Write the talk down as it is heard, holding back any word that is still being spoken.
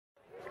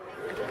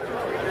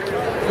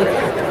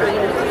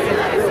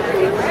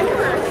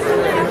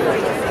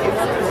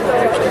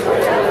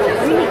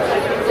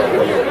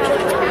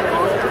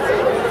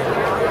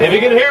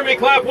If you can hear me,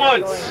 clap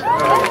once.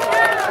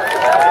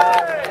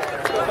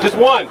 Just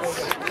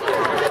once.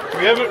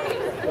 You're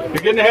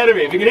getting ahead of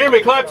me. If you can hear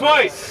me, clap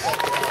twice.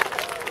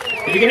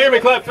 If you can hear me,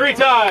 clap 3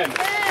 times.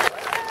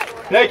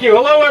 Thank you.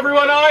 Hello,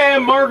 everyone. I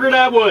am Margaret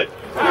Atwood.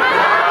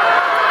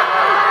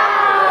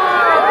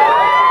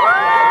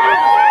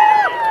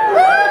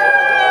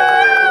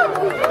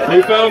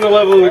 You found the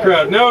level of the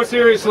crowd. No,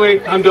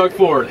 seriously, I'm Doug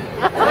Ford. All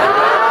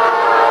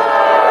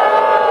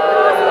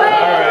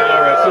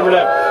right, simmer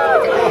down.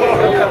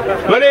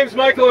 My name's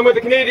Michael. I'm with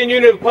the Canadian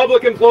Union of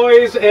Public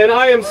Employees, and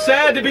I am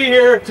sad to be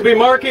here to be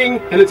marking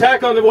an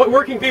attack on the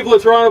working people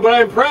of Toronto, but I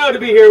am proud to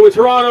be here with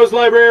Toronto's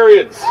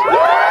librarians.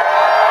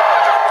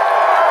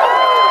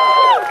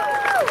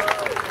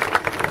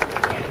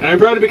 And I'm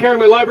proud to be carrying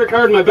my library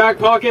card in my back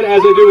pocket,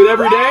 as I do it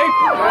every day.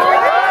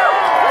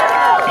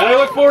 And I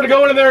look forward to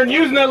going in there and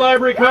using that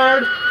library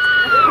card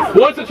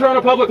once the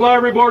Toronto Public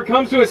Library Board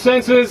comes to its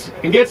senses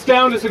and gets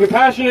down to some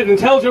compassionate and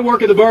intelligent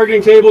work at the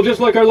bargaining table, just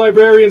like our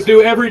librarians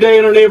do every day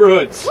in our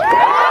neighborhoods. And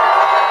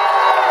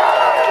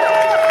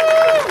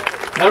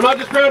I'm not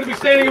just proud to be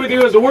standing here with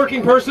you as a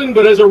working person,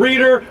 but as a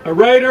reader, a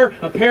writer,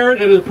 a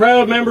parent, and as a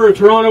proud member of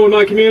Toronto and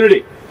my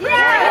community.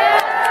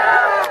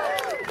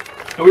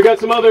 And we've got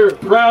some other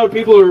proud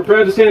people who are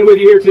proud to stand with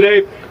you here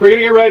today. We're going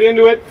to get right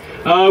into it.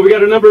 We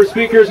got a number of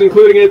speakers,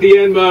 including at the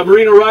end,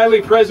 Maureen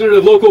O'Reilly, President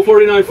of Local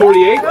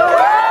 4948.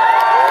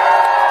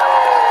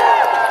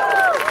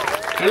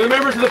 And the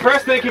members of the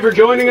press, thank you for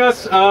joining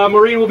us.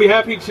 Maureen will be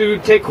happy to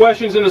take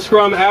questions in a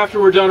scrum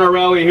after we're done our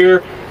rally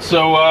here.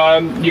 So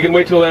you can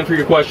wait till then for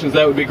your questions.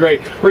 That would be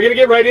great. We're going to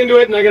get right into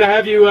it, and I'm going to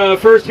have you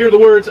first hear the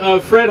words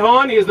of Fred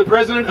Hahn. He is the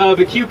President of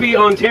the CUPE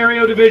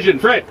Ontario Division.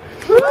 Fred.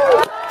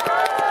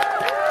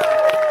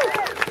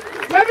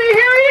 Let me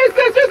hear you,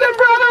 sisters and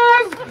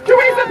brothers! Do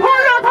we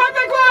support our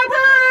public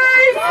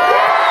libraries?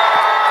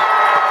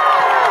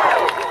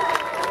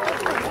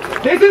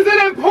 This is an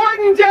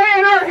important day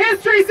in our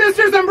history,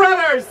 sisters and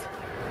brothers,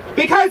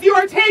 because you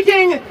are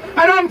taking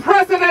an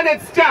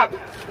unprecedented step.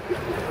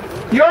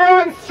 You're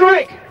on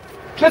strike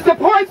to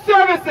support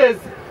services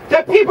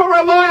that people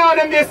rely on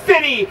in this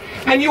city,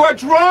 and you are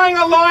drawing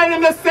a line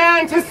in the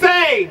sand to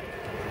say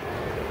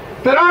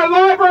that our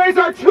libraries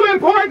are too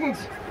important,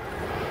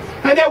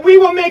 and that we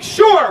will make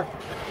sure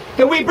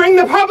that we bring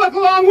the public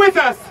along with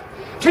us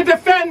to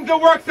defend the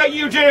work that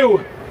you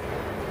do.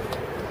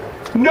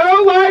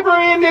 No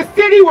library in this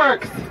city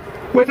works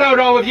without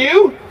all of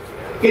you.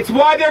 It's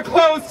why they're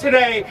closed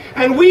today,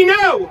 and we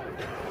know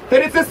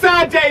that it's a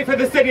sad day for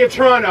the city of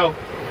Toronto.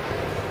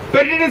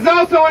 But it is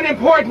also an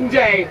important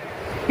day,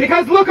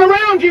 because look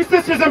around you,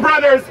 sisters and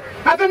brothers,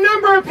 at the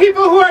number of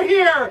people who are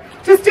here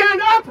to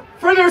stand up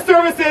for their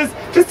services,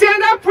 to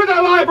stand up for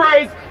their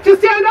libraries, to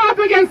stand up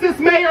against this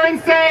mayor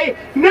and say,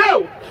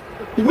 no,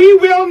 we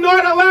will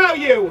not allow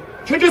you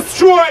to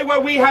destroy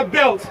what we have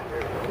built.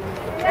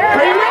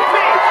 Are you with me?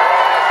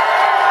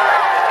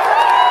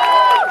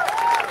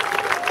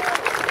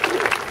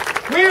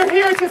 We're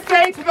here to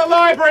say to the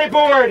library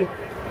board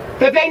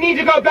that they need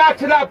to go back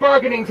to that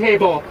bargaining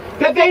table,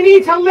 that they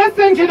need to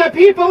listen to the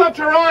people of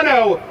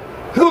Toronto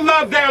who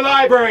love their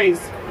libraries.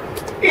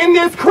 In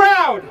this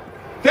crowd,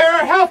 there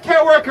are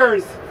healthcare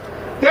workers,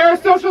 there are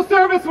social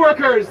service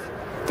workers,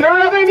 there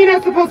are other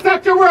municipal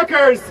sector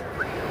workers,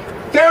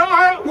 there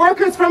are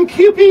workers from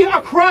CUPE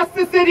across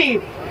the city,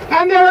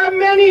 and there are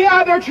many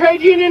other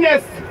trade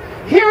unionists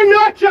here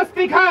not just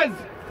because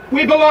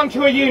we belong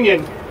to a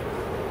union,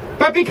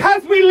 but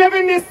because we live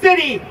in this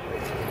city,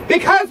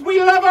 because we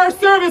love our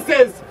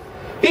services,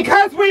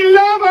 because we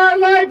love our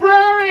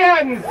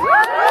librarians.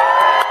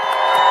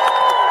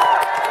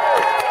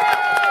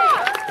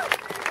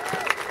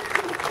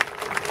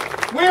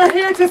 We're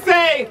here to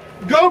say,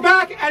 go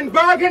back and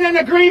bargain an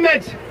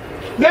agreement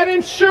that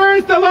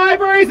ensures the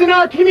libraries in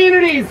our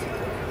communities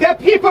that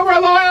people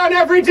rely on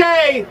every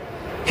day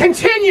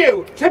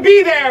continue to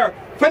be there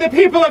for the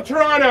people of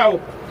Toronto.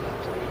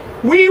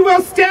 We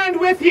will stand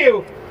with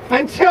you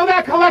until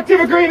that collective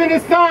agreement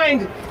is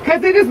signed,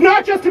 because it is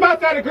not just about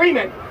that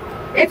agreement.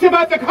 It's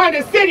about the kind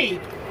of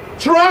city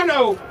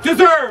Toronto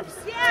deserves.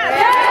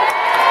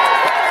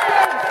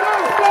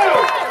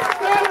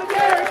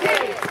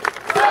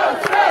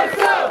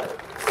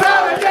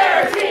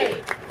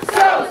 Solidarity!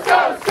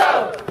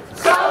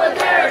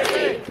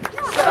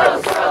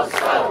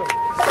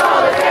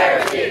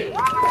 Solidarity!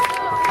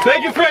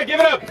 Thank you, Fred. Give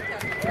it up.